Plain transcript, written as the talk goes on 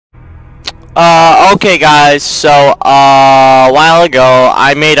Okay guys, so, a while ago,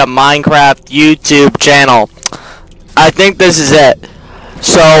 I made a Minecraft YouTube channel. I think this is it.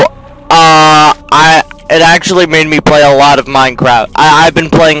 So, it actually made me play a lot of Minecraft. I've been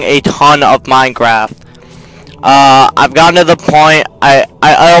playing a ton of Minecraft. I've gotten to the point, I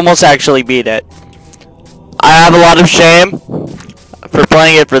almost actually beat it. I have a lot of shame for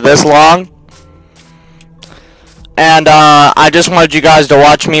playing it for this long. And, I just wanted you guys to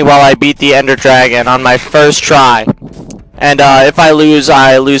watch me while I beat the Ender Dragon on my first try. And, if I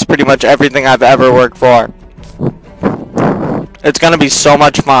lose pretty much everything I've ever worked for. It's gonna be so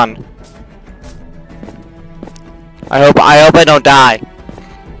much fun. I hope I don't die.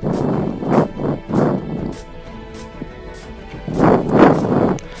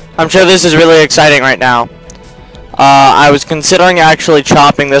 I'm sure this is really exciting right now. I was considering actually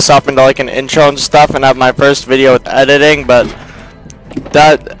chopping this up into like an intro and stuff and have my first video with editing, but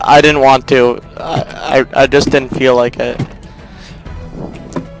that I didn't want to. I just didn't feel like it.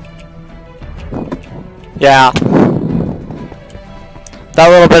 Yeah. That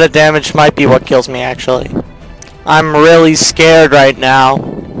little bit of damage might be what kills me actually. I'm really scared right now.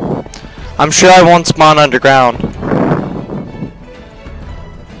 I'm sure I won't spawn underground.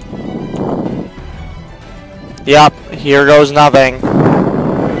 Yep, here goes nothing.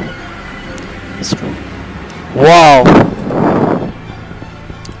 Whoa.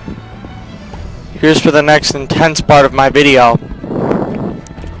 Here's for the next intense part of my video.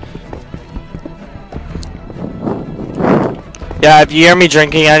 Yeah, if you hear me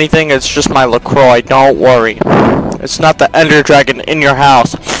drinking anything, it's just my LaCroix, don't worry. It's not the Ender Dragon in your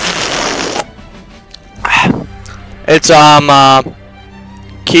house. It's,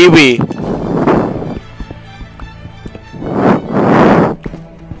 kiwi.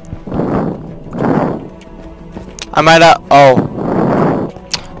 I might have,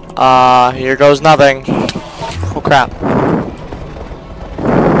 here goes nothing. Oh crap.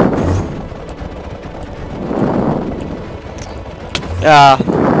 Yeah.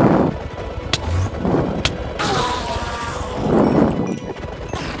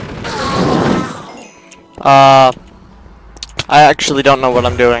 I actually don't know what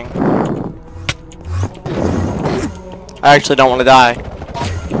I'm doing. I actually don't want to die.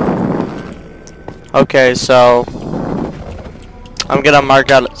 Okay, so I'm gonna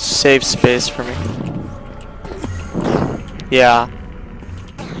mark out a safe space for me. Yeah.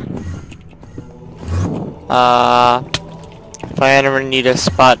 If I ever need a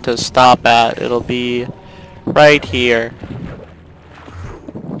spot to stop at, it'll be right here.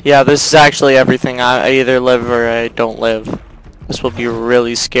 Yeah, this is actually everything. I either live or I don't live. This will be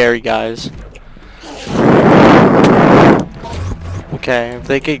really scary, guys. Okay, if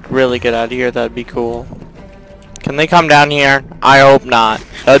they could really get out of here, that'd be cool. Can they come down here? I hope not.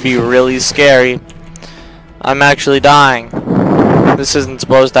 That'd be really scary. I'm actually dying. This isn't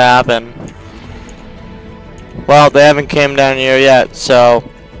supposed to happen. Well, they haven't came down here yet, so...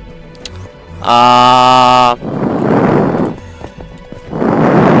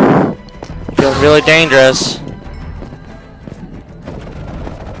 feels really dangerous.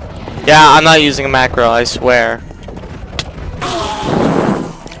 Yeah, I'm not using a macro, I swear.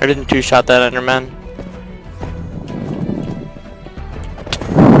 I didn't two-shot that Enderman.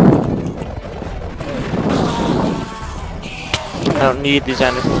 I don't need these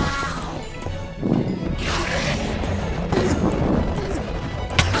Endermen.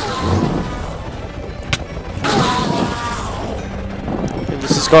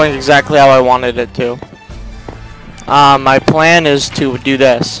 This is going exactly how I wanted it to. My plan is to do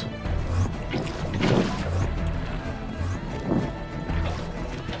this.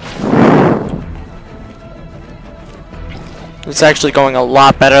 It's actually going a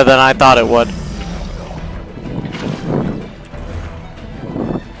lot better than I thought it would.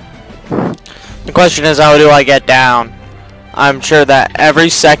 The question is, how do I get down? I'm sure that every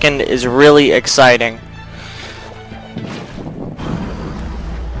second is really exciting.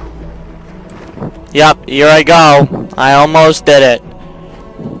 Yep, here I go. I almost did it.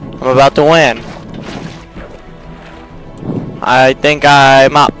 I'm about to win. I think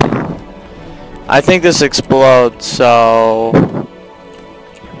I'm up. I think this explodes, so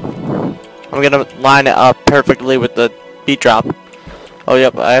I'm gonna line it up perfectly with the beat drop. Oh,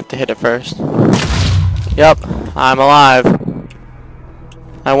 yep, I have to hit it first. Yep, I'm alive.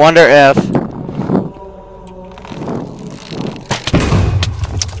 I wonder if...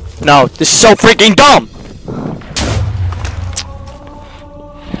 No, this is so freaking dumb!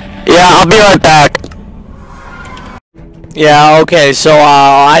 Yeah, I'll be right back. Yeah, okay, so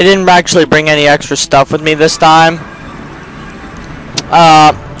I didn't actually bring any extra stuff with me this time.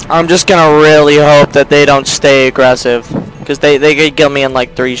 I'm just gonna really hope that they don't stay aggressive, because they could kill me in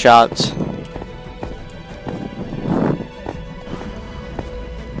like 3 shots.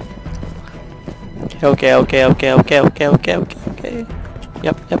 Okay.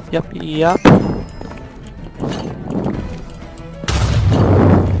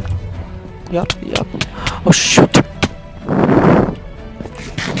 Yep. Oh shoot.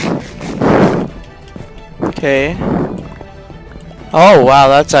 Okay. Oh wow,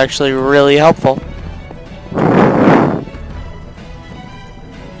 that's actually really helpful.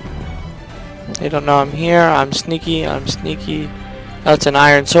 They don't know I'm here. I'm sneaky. That's an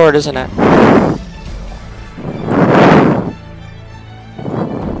iron sword, isn't it?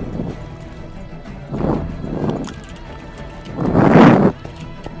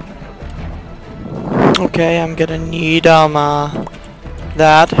 Okay, I'm gonna need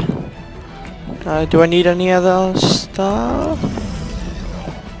that. Do I need any of those stuff?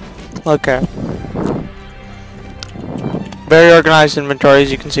 Okay. Very organized inventory,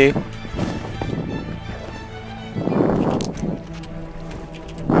 as you can see.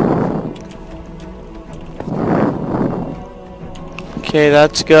 Okay,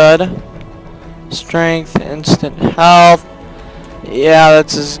 that's good. Strength, instant health. Yeah,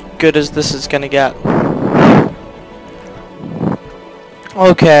 that's as good as this is gonna get.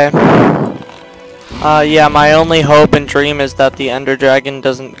 Okay. Yeah, my only hope and dream is that the Ender Dragon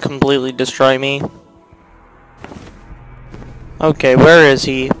doesn't completely destroy me. Okay, where is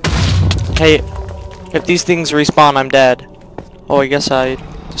he? Hey, if these things respawn, I'm dead. Oh, I guess I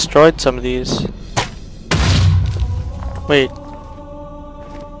destroyed some of these. Wait.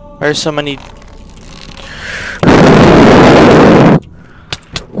 Where's so many...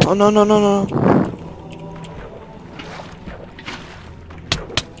 Oh, no. No,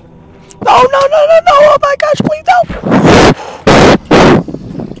 oh my gosh, please don't!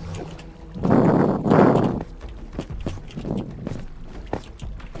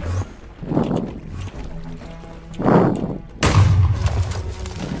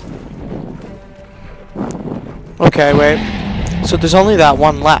 Okay, wait. So there's only that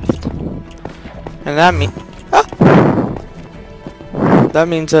one left. And that means... Ah! That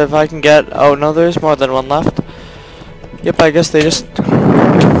means that if I can get... Oh no, there's more than one left. Yep, I guess they just...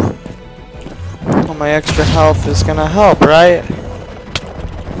 My extra health is gonna help, right?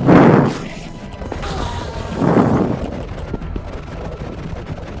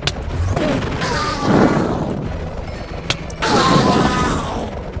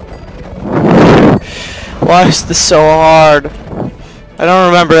 Why is this so hard? I don't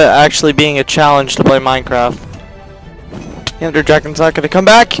remember it actually being a challenge to play Minecraft. The Ender Dragon's not gonna come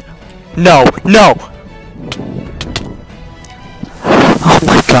back? No! Oh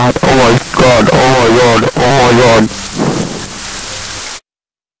my god, oh my god.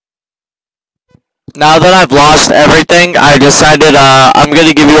 Now that I've lost everything, I decided I'm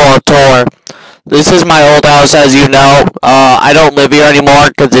gonna give you all a tour. This is my old house, as you know. I don't live here anymore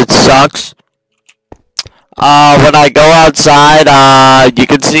because it sucks. When I go outside, you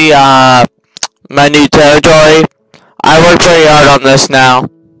can see my new territory. I worked pretty hard on this now.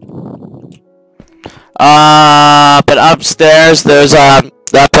 But upstairs, there's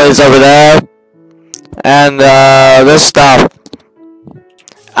that place over there, and this stuff.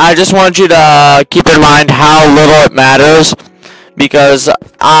 I just want you to keep in mind how little it matters, because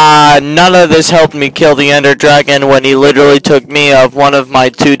none of this helped me kill the Ender Dragon when he literally took me of one of my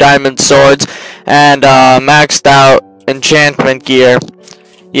 2 diamond swords and maxed out enchantment gear.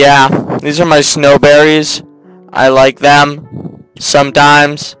 Yeah, these are my snowberries. I like them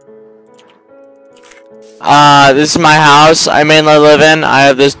sometimes. This is my house I mainly live in. I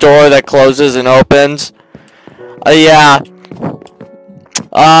have this door that closes and opens. Yeah.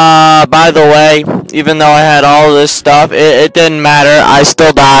 By the way, even though I had all this stuff, it didn't matter. I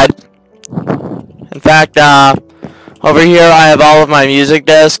still died. In fact, over here I have all of my music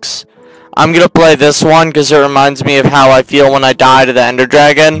discs. I'm gonna play this one because it reminds me of how I feel when I die to the Ender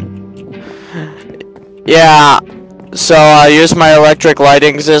Dragon. Yeah. So, here's my electric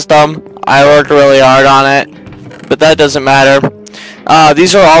lighting system. I worked really hard on it, but that doesn't matter.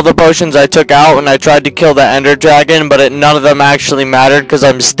 These are all the potions I took out when I tried to kill the Ender Dragon, but none of them actually mattered because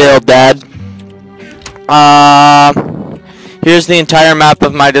I'm still dead. Here's the entire map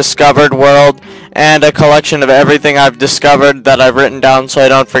of my discovered world, and a collection of everything I've discovered that I've written down so I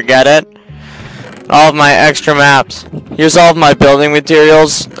don't forget it. All of my extra maps. Here's all of my building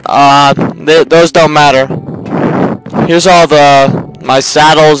materials. Those don't matter. Here's all my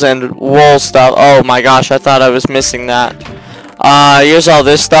saddles and wool stuff. Oh my gosh, I thought I was missing that. Here's all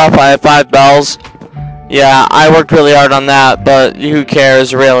this stuff. I have 5 bells. Yeah, I worked really hard on that, but who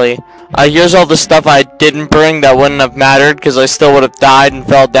cares, really? Here's all the stuff I didn't bring that wouldn't have mattered, because I still would have died and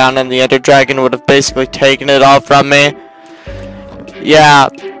fell down, and the Ender Dragon would have basically taken it all from me. Yeah.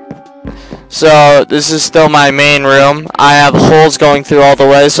 So, this is still my main room. I have holes going through all the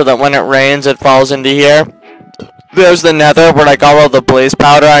way, so that when it rains, it falls into here. There's the nether, where I got all the blaze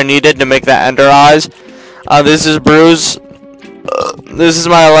powder I needed to make the ender eyes. This is Bruce. This is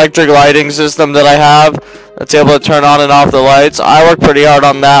my electric lighting system that I have that's able to turn on and off the lights. I worked pretty hard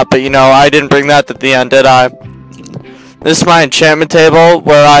on that, but you know, I didn't bring that to the end, did I? This is my enchantment table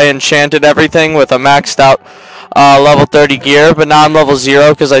where I enchanted everything with a maxed out level 30 gear, but now I'm level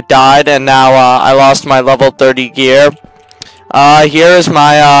 0 because I died, and now I lost my level 30 gear. Here is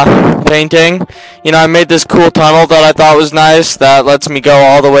my painting. You know, I made this cool tunnel that I thought was nice that lets me go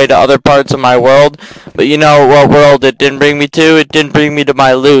all the way to other parts of my world. But you know what world it didn't bring me to? It didn't bring me to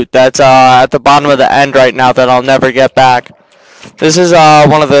my loot. That's at the bottom of the end right now that I'll never get back. This is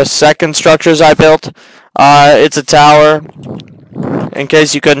one of the second structures I built. It's a tower, in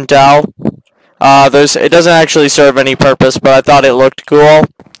case you couldn't tell. It doesn't actually serve any purpose, but I thought it looked cool. It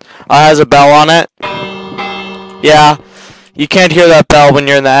has a bell on it. Yeah. You can't hear that bell when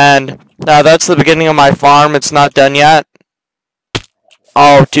you're in the end. Now, that's the beginning of my farm. It's not done yet.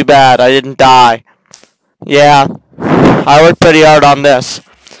 Oh, too bad. I didn't die. Yeah. I worked pretty hard on this.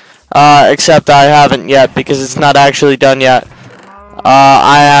 Except I haven't yet because it's not actually done yet.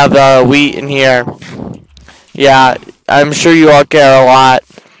 I have wheat in here. Yeah, I'm sure you all care a lot.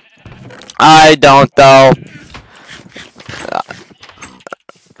 I don't, though.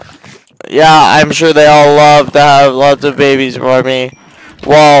 Yeah, I'm sure they all love to have lots of babies for me.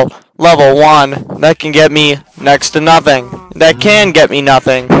 Well, level 1, that can get me next to nothing. That can get me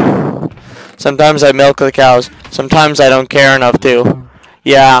nothing. Sometimes I milk the cows. Sometimes I don't care enough to.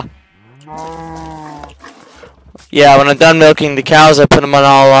 Yeah. Yeah, when I'm done milking the cows, I put them on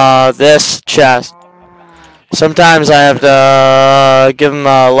all this chest. Sometimes I have to give them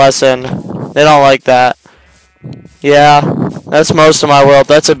a lesson. They don't like that. Yeah, that's most of my world.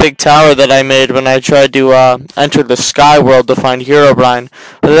 That's a big tower that I made when I tried to enter the sky world to find Herobrine.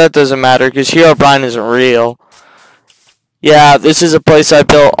 But that doesn't matter because Herobrine isn't real. Yeah, this is a place I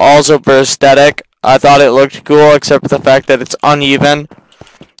built also for aesthetic. I thought it looked cool except for the fact that it's uneven.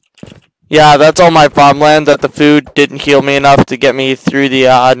 Yeah, that's all my farmland that the food didn't heal me enough to get me through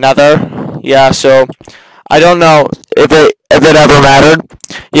the nether. Yeah, so I don't know if it ever mattered.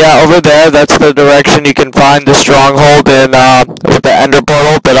 Yeah, over there, that's the direction you can find the stronghold in, with the ender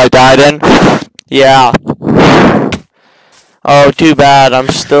portal that I died in. Yeah. Oh, too bad. I'm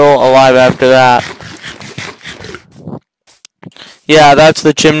still alive after that. Yeah, that's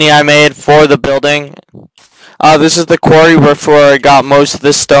the chimney I made for the building. This is the quarry where I got most of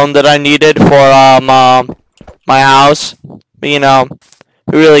the stone that I needed for, my house. But, you know,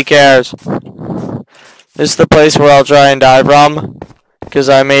 who really cares? This is the place where I'll try and die from. Because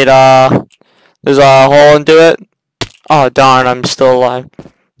I made, there's a hole into it. Oh, darn, I'm still alive.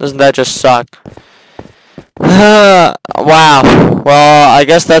 Doesn't that just suck? Wow. Well, I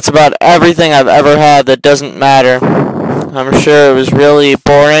guess that's about everything I've ever had that doesn't matter. I'm sure it was really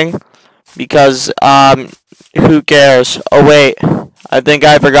boring. Because, who cares? Oh, wait. I think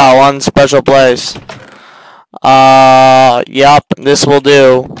I forgot one special place. Yep, this will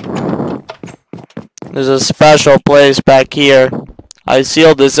do. There's a special place back here. I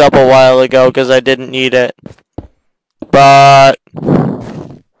sealed this up a while ago because I didn't need it. But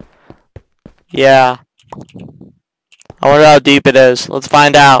yeah. I wonder how deep it is. Let's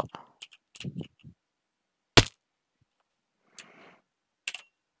find out.